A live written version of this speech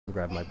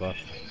Grab my buff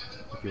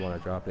if you want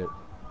to drop it.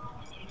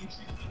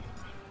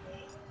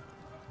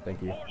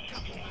 Thank you.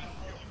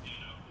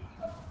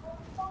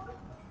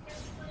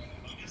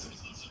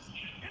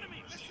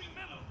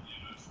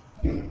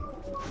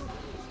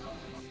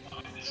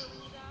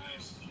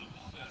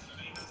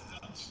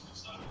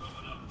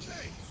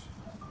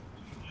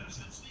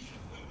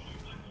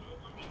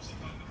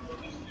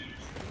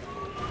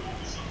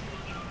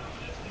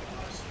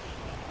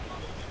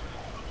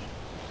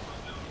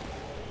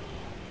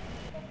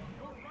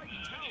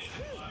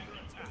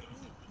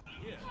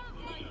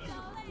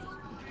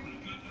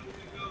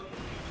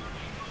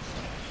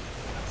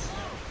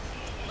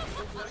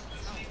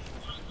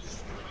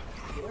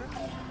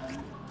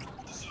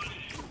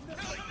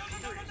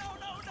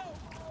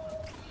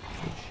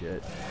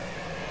 Shit.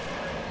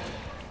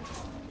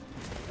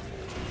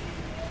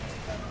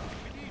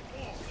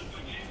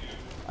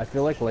 I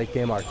feel like late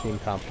game our team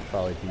comp would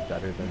probably be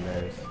better than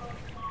theirs.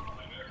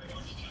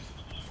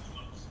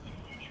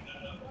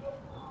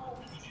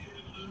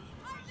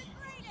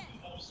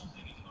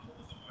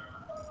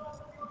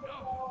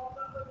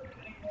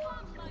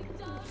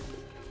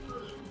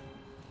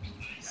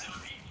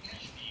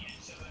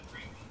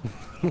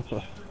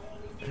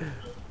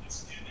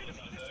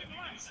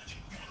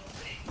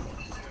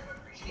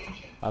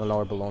 I don't know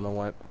where Bologna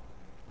went.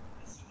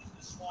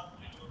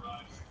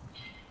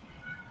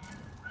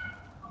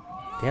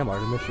 Damn,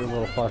 Artemis, you're a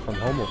little far from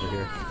home over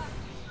here.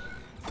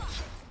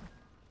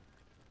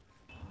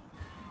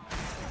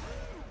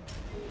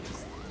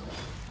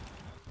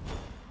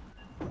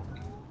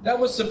 That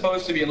was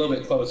supposed to be a little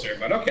bit closer,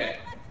 but okay.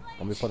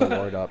 Let me put a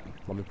ward up.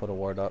 Let me put a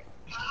ward up.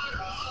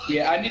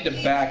 Yeah, I need to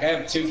back. I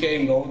have 2k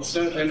in gold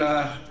soon, and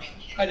I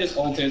just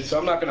ulted, so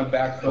I'm not gonna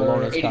back for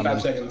Bologna's 85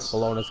 coming. seconds.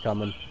 Bologna's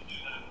coming.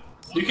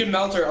 You can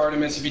melt her,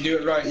 Artemis, if you do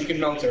it right. You can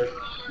melt her.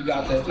 You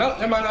got this. No,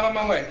 never mind. I'm on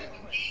my way.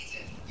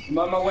 I'm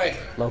on my way.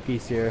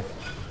 Loki's here.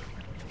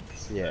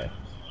 Yeah.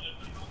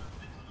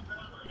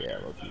 Yeah,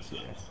 Loki's here.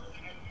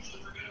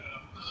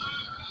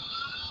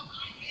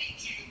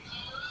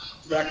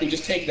 Bracky,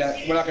 just take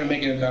that. We're not gonna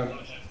make it in time.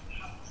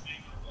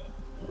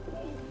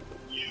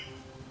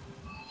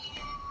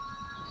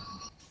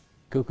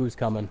 Cuckoo's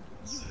coming.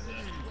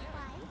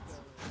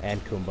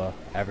 And Kumba.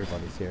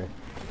 Everybody's here.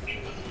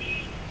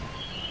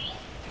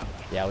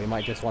 Yeah, we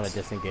might just want to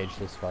disengage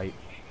this fight.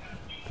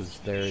 Because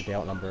they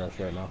outnumber us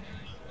right now.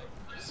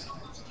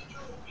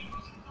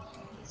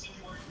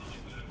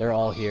 They're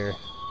all here.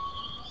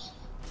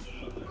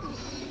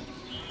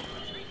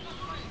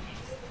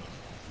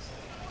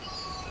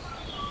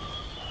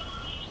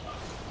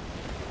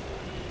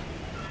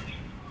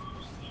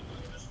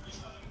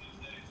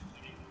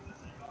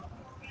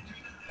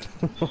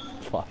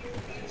 Fuck.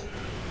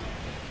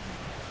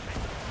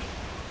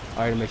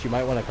 Alright, Mitch, you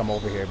might want to come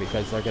over here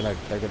because they're gonna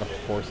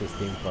force this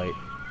team fight.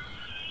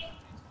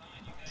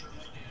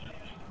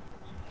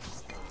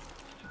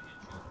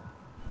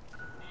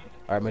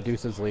 Alright,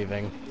 Medusa's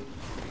leaving.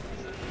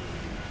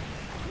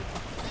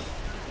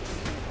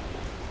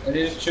 It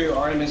is true,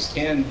 Artemis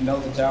can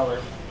melt the tower.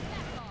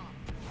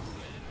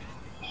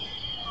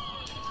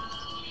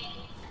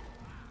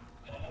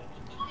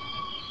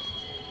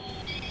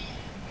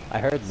 I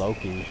heard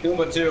Loki.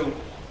 Kumba too.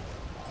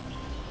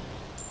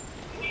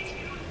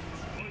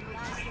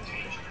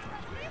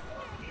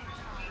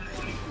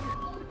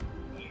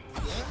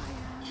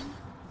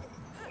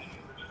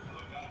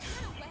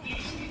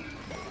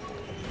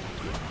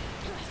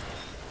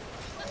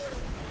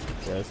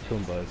 Yeah, this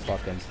Kumba is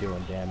fucking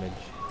doing damage.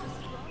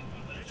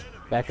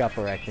 Back up,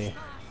 Arachne.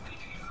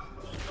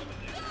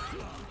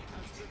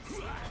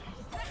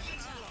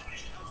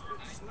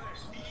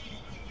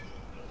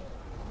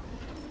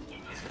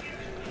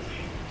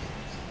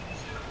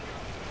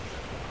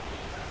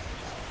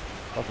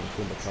 Fucking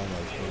Kumba Chrono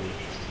is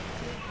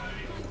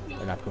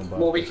really... Or not Kumba.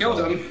 Well, we killed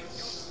him.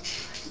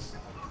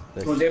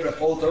 We was able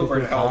to ult over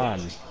and help.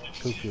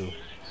 Cuckoo.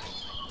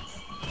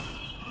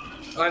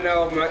 I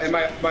know,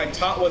 my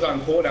taunt was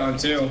on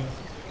cooldown too.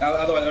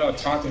 Otherwise, I would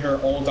have taunted her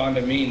ult onto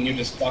me and you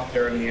just fucked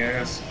her in the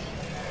ass.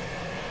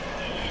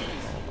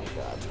 Oh my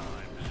god.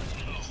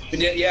 But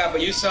yeah, but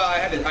you saw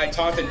I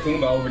taunted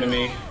Kumba over to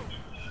me.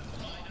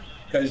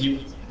 Because you...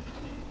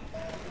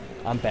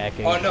 I'm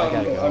backing. Oh no,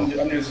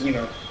 I'm just, you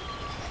know.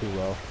 Too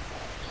low.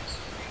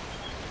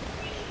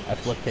 I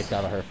flip kicked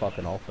out of her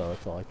fucking ult though,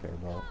 that's all I care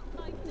about.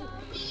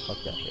 Fuck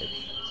that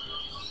bitch.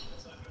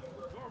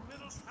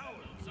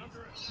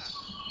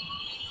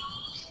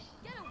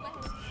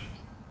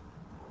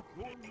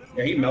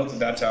 Yeah, he melted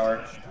that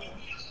tower.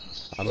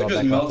 I'm We're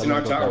just melting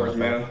our towers,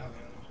 man.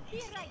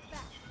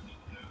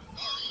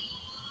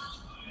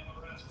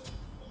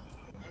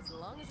 As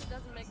long as it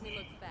doesn't make me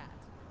look fat.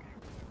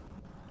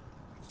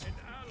 An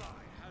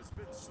ally has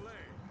been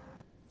slain.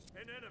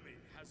 An enemy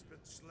has been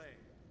slain.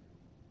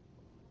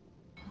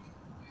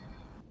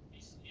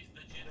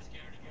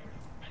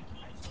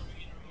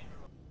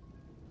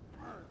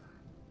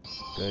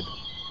 Good.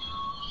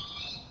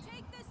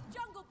 Take this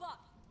jungle buff.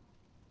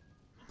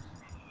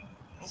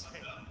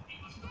 Okay.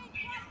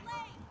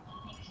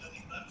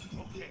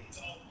 Okay.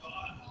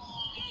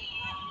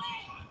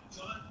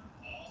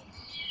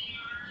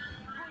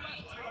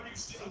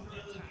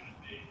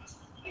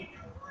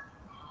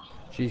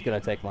 She's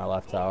gonna take my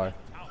left tower.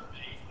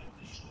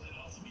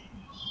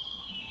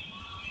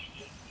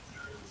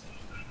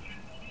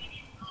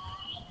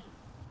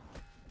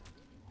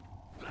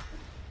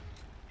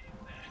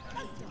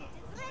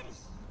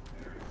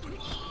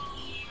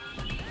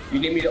 You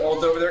need me to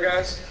ult over there,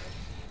 guys?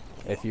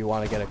 If you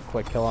want to get a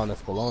quick kill on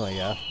this Bologna,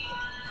 yeah.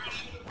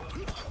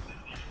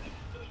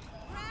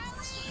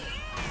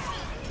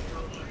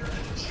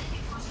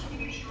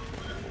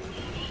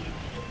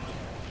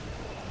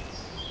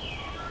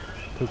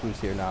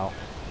 Cuckoo's here now.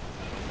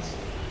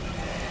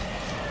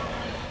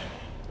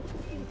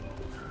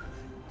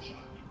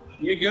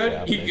 You good?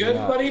 Yeah, You good,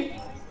 buddy?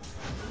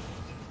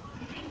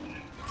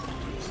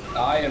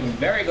 I am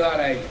very glad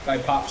I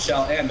popped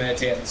shell and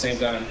meditate at the same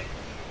time.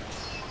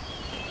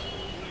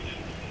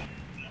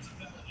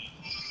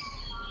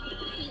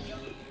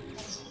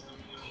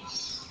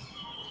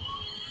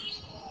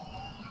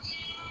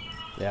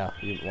 Yeah,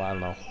 well, I don't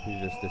know.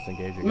 He's just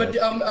disengaging. Guys.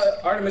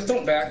 Artemis,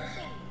 don't back.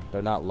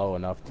 They're not low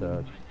enough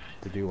to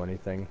do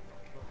anything.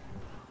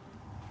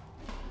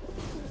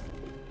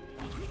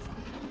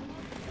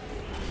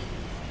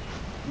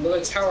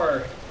 The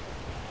tower.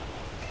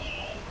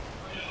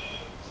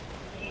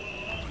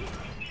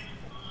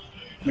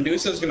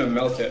 Medusa's gonna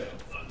melt it.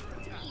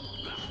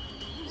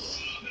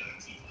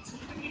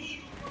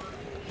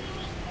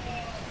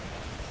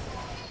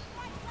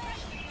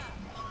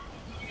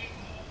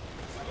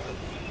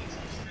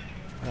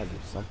 Gotta do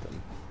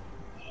something.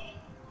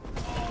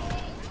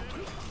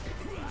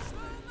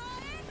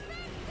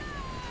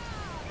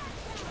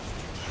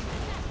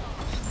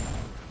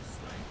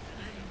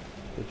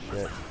 Good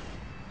shit.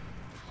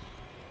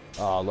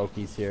 Oh,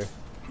 Loki's here.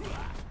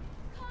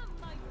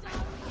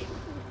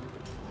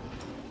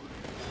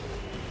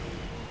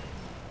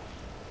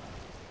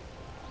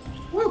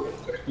 Woo!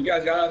 You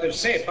guys got out there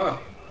safe, huh?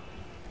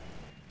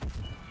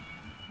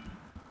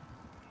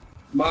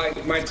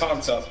 My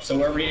taunt's up, so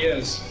wherever he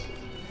is.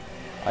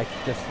 I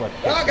just like.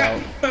 Oh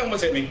god! That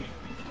almost hit me.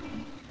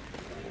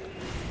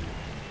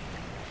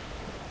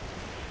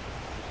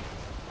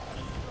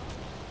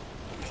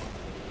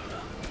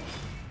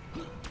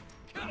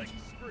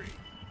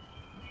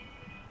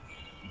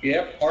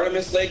 Yep,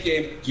 Artemis late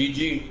game.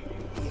 GG.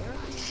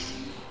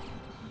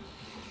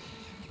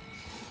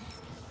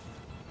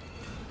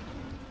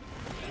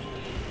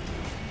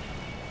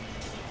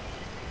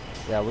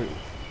 Yeah,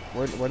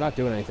 we're not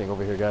doing anything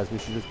over here, guys. We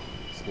should just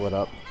split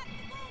up.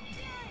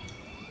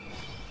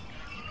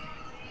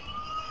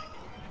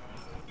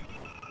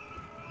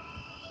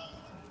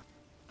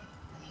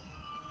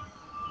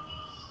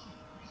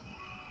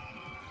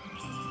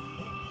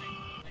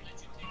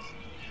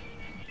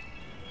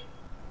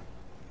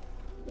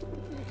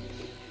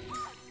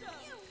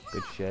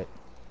 Good shit.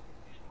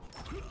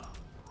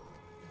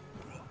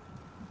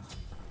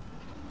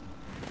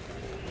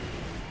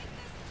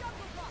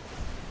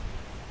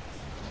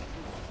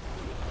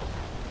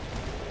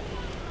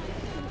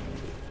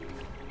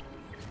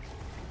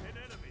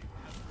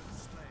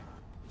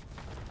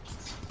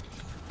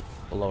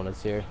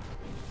 Bologna's here.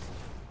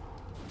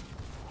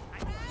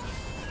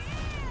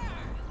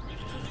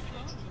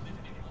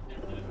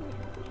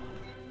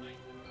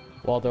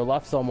 Well, their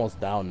left's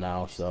almost down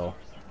now, so.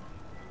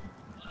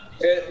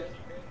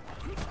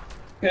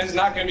 It's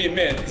not gonna be a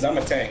mid, because I'm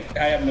a tank.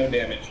 I have no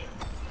damage.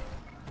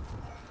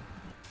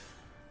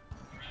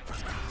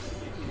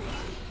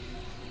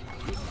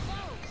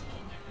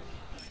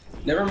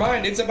 Never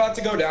mind, it's about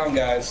to go down,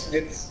 guys.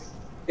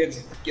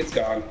 It's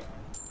gone.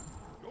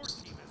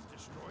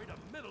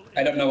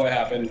 I don't know what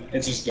happened.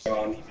 It's just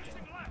gone.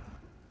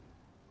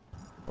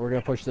 We're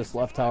gonna push this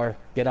left tower.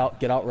 Get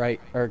out right,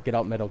 or get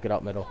out middle, get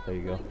out middle. There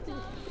you go.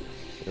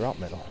 You're out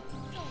middle.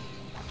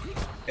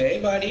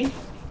 Hey, buddy.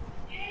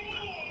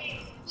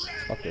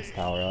 Fuck this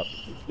tower up.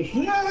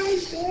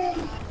 Nice, man.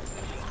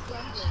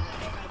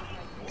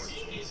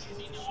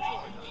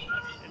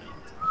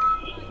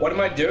 What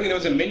am I doing? There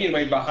was a minion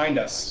right behind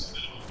us.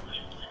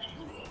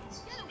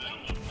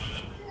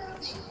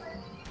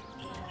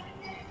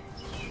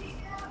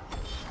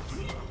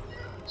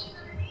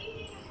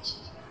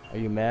 Are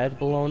you mad,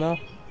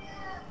 Bologna?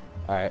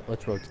 Alright,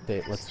 let's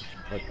rotate.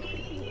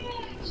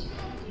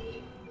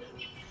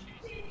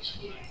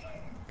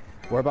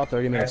 We're about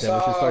 30 minutes in.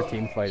 We should start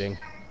team fighting.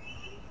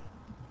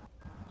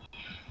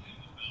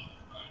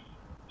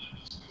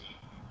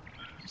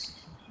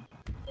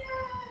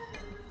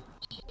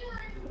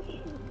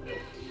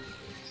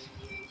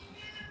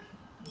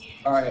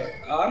 Alright,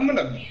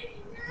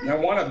 I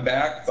want to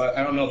back, but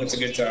I don't know if it's a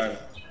good time.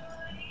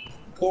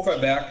 Cool if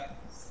I back.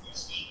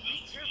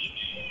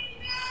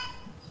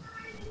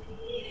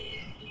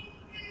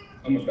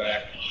 I'm a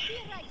back.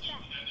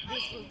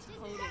 This will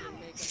totally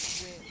make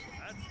us win.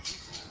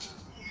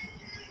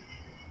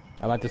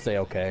 I meant to say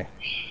okay.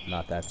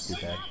 Not that too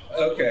bad.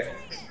 Okay.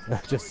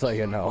 Just so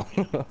you know.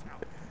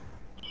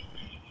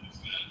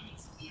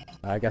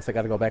 I guess I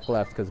gotta go back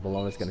left because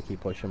Bologna's gonna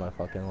keep pushing my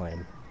fucking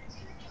lane.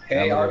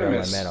 Hey,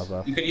 Artemis, my mana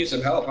buff. you could use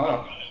some help,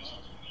 huh?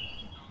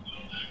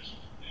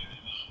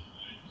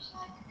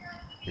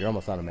 You're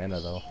almost out of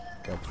mana though.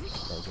 That's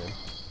so good.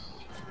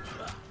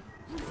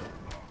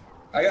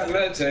 I got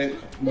meditate,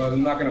 but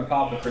I'm not gonna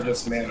pop it for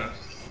just mana.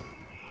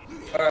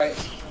 Alright.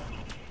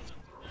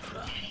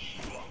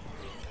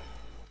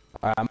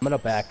 Alright, I'm gonna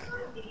back.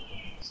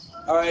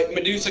 Alright,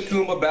 Medusa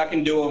Kuma back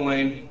in duo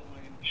lane.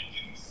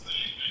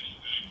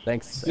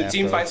 Thanks. The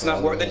team fight's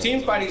not working. The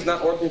team fighting's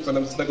not working for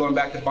them, so they're going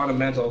back to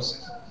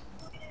fundamentals.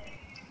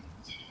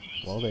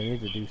 Well, they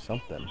need to do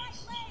something.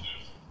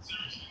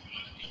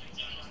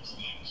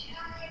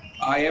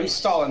 I am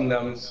stalling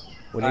them.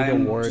 We need to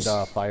ward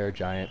Fire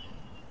Giant.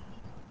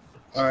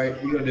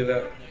 Alright, you go do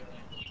that.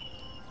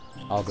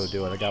 I'll go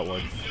do it. I got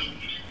word.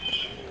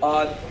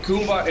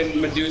 Goomba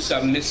and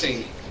Medusa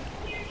missing.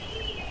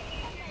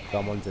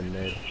 Someone's in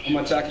mid. I'm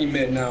attacking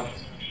mid now.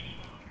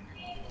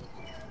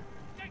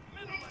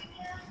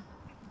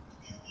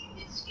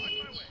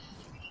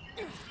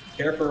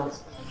 Careful.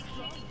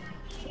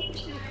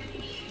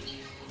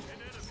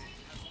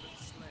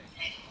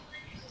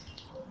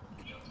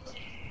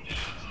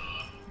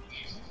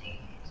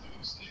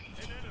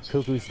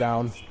 Cuckoo's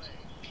down.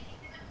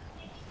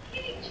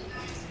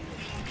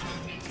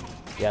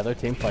 Yeah, their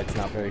team fight's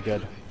not very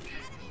good.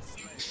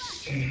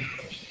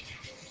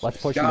 Let's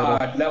push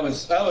God, middle. that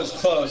was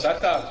close. I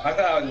thought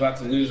I was about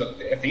to lose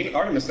a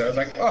Artemis there. I was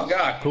like, oh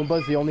god.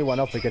 Kumba's the only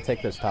one up that could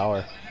take this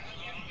tower.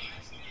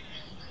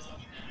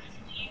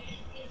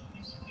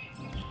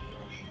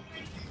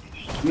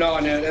 No,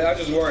 I was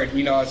just worried.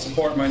 You know,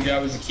 support my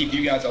job is to keep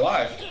you guys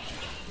alive.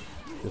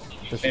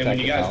 Just And when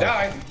you guys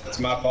die, it's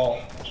my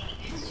fault.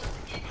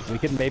 We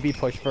could maybe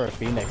push for a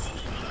Phoenix.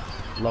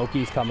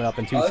 Loki's coming up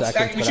in 2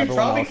 seconds, We but should everyone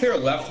probably else... clear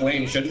left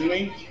lane, shouldn't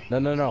we?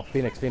 No.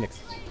 Phoenix.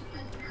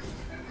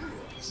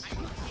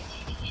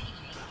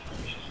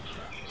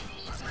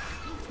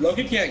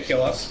 Loki can't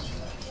kill us.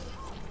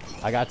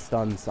 I got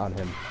stuns on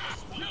him.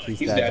 He's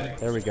dead.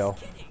 There we go.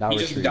 Now He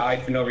retreat. just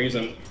died for no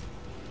reason.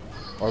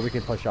 Or we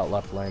can push out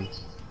left lane.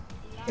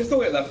 Let's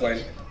go at left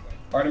lane.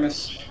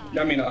 Artemis.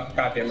 I mean,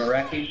 goddamn,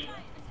 Iraqi.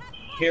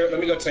 Here, let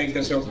me go tank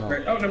this real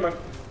quick. Oh, never mind.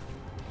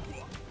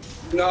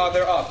 No,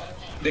 they're up.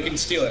 They can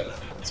steal it.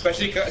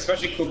 Especially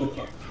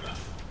Kukulkan.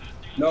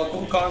 No,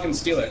 Kukulkan can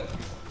steal it.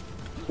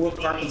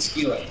 Kukulkan can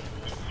steal it.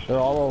 They're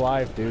all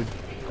alive, dude.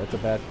 That's a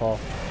bad call.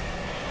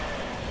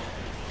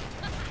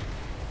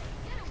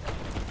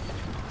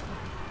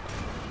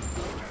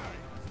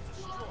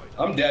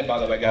 I'm dead, by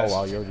the way, guys. Oh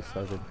wow, you already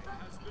started.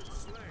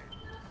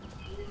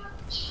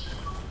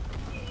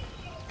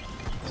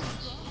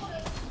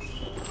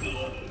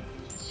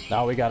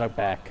 Now we gotta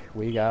back.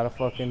 We gotta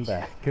fucking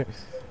back.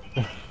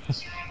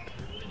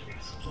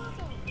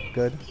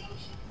 Good.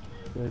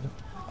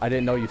 I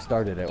didn't know you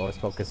started it. Let's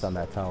focus on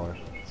that tower.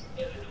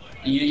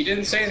 You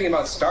didn't say anything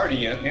about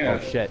starting it. Yeah.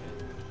 Oh shit.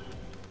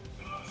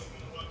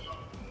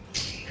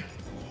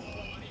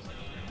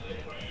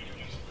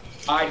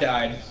 I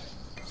died.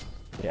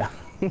 Yeah.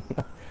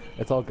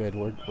 It's all good.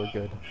 We're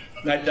good.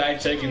 I died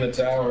taking the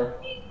tower.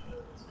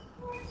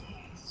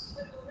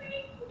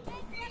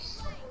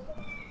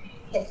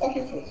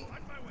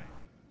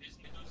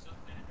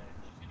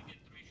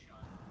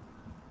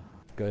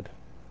 Good.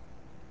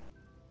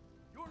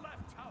 Your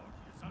left tower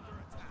is under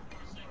attack.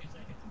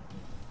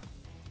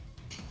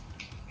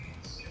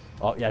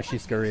 Oh yeah, she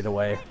scurried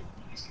away.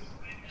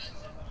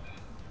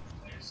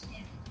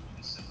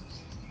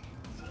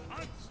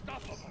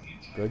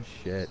 Good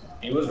shit.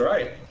 He was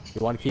right.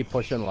 You want to keep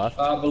pushing left?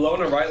 Below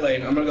in the right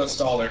lane. I'm gonna go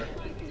stall her.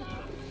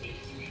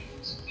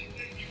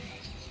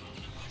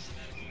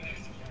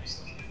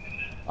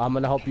 I'm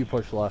gonna help you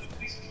push left.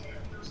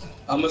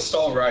 I'm gonna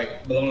stall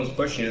right. Below is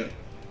pushing it.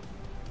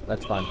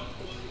 That's fine.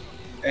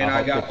 And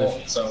I'll I got help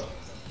get ult, so.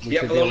 We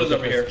Yeah, should be able Below is to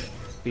over get here. this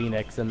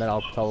Phoenix, and then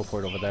I'll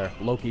teleport over there.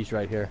 Loki's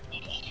right here.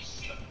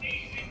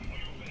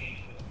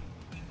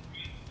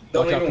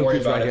 Don't Watch out, even worry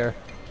Cuckoo's about right it. here.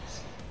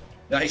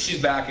 No,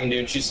 she's backing,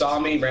 dude. She saw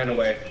me, ran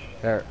away.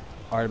 There,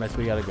 Artemis,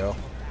 we gotta go.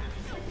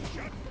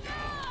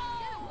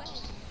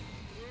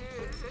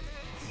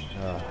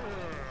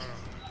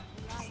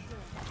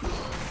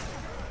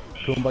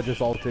 Kumba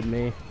just ulted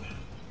me.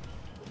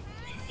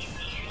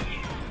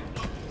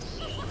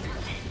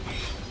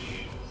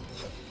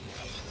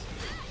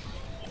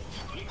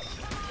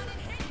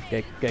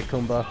 Get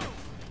Kumba.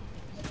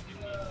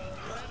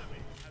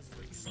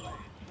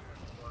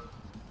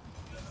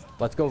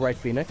 Let's go right,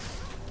 Phoenix.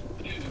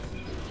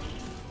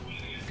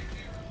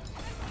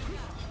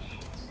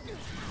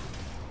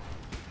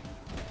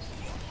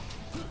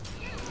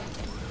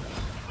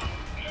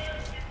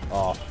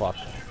 Oh fuck.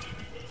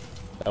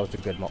 That was a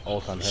good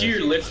ult on her. She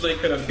literally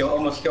could have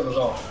almost killed us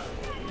all.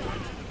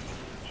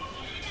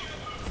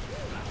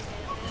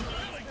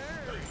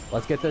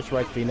 Let's get this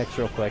right, Phoenix,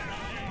 real quick.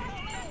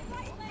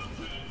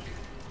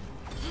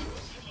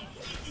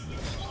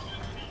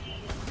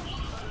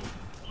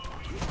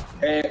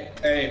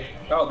 Hey.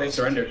 Oh, they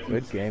surrendered.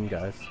 Good game,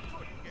 guys.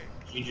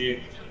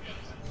 GG.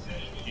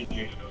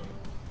 GG.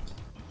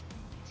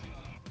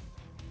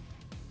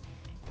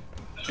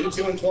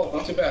 2-2-12,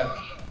 not too bad.